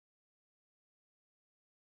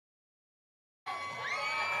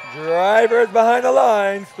Drivers behind the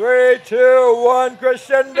lines. 3, 2, 1,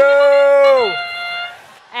 crescendo!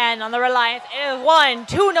 And on the red lines, it is 1,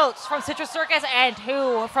 2 notes from Citrus Circus and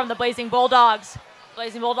 2 from the Blazing Bulldogs.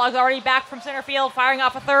 Blazing Bulldogs already back from center field, firing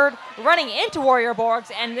off a third, running into Warrior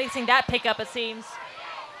Borgs and mixing that pickup, it seems.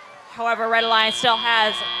 However, Red Alliance still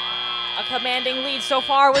has a commanding lead so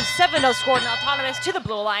far with 7 notes scored and autonomous to the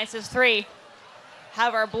Blue Alliance's 3.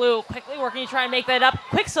 However, Blue quickly working to try and make that up.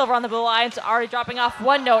 Quicksilver on the Blue Alliance already dropping off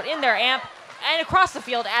 1 note in their amp and across the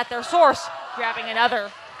field at their source, grabbing another.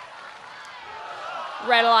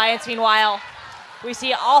 Red Alliance, meanwhile, we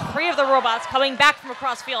see all 3 of the robots coming back from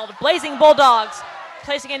across field. Blazing Bulldogs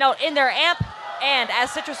placing a note in their amp, and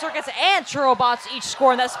as Citrus Circuits and Churobots each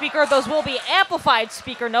score in that speaker, those will be amplified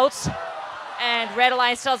speaker notes. And Red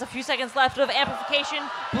Alliance still has a few seconds left of amplification.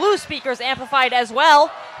 Blue speakers amplified as well.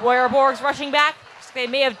 Warrior Borgs rushing back. They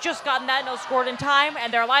may have just gotten that note scored in time,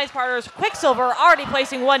 and their alliance partners, Quicksilver, already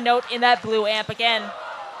placing 1 note in that blue amp again.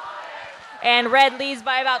 And Red leads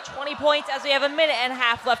by about 20 points as we have a minute and a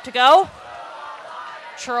half left to go.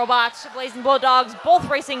 Churobots, Blazing Bulldogs, both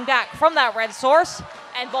racing back from that red source,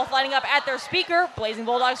 and both lining up at their speaker. Blazing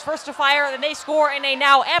Bulldogs first to fire, then they score in a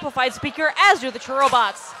now amplified speaker, as do the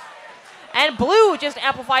Churobots. And Blue just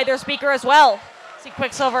amplified their speaker as well. See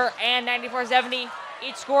Quicksilver and 9470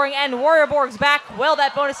 each scoring, and Warrior Borg's back. Well,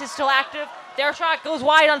 that bonus is still active. Their shot goes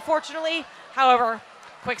wide, unfortunately. However,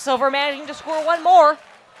 Quicksilver managing to score 1 more.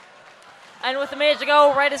 And with a minute to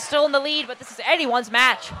go, Red is still in the lead, but this is anyone's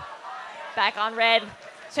match. Back on Red.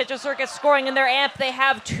 Citrus Circus scoring in their amp. They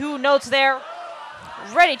have 2 notes there,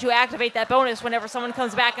 ready to activate that bonus whenever someone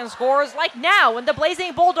comes back and scores, like now when the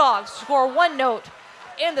Blazing Bulldogs score 1 note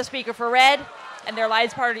in the speaker for Red, and their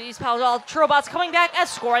alliance partner East Palo Alto Churobots coming back and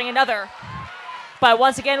scoring another. But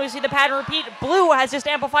once again, we see the pattern repeat. Blue has just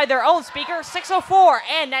amplified their own speaker, 604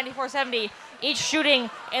 and 9470, each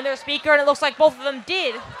shooting in their speaker, and it looks like both of them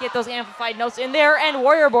did get those amplified notes in there, and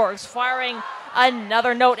Warrior Borgs firing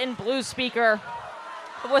another note in Blue's speaker.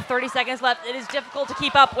 But with 30 seconds left, it is difficult to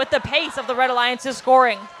keep up with the pace of the Red Alliance's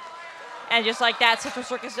scoring. And just like that, Citrus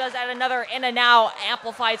Circus does add another in a now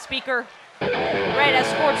amplified speaker. Red has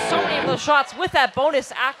scored so many of those shots with that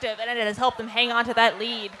bonus active, and it has helped them hang on to that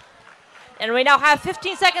lead. And we now have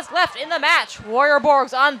 15 seconds left in the match. Warrior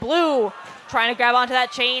Borgs on Blue, trying to grab onto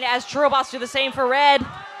that chain as Churobots do the same for Red.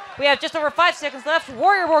 We have just over 5 seconds left.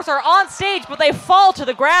 Warrior Borgs are on stage, but they fall to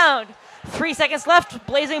the ground. 3 seconds left.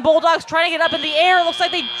 Blazing Bulldogs trying to get up in the air. Looks like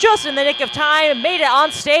they just in the nick of time made it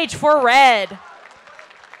on stage for Red.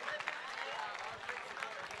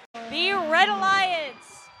 The Red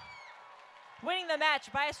Alliance winning the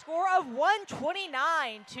match by a score of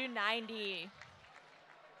 129 to 90.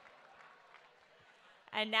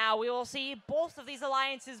 And now we will see both of these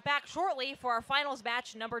alliances back shortly for our finals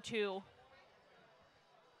match number 2.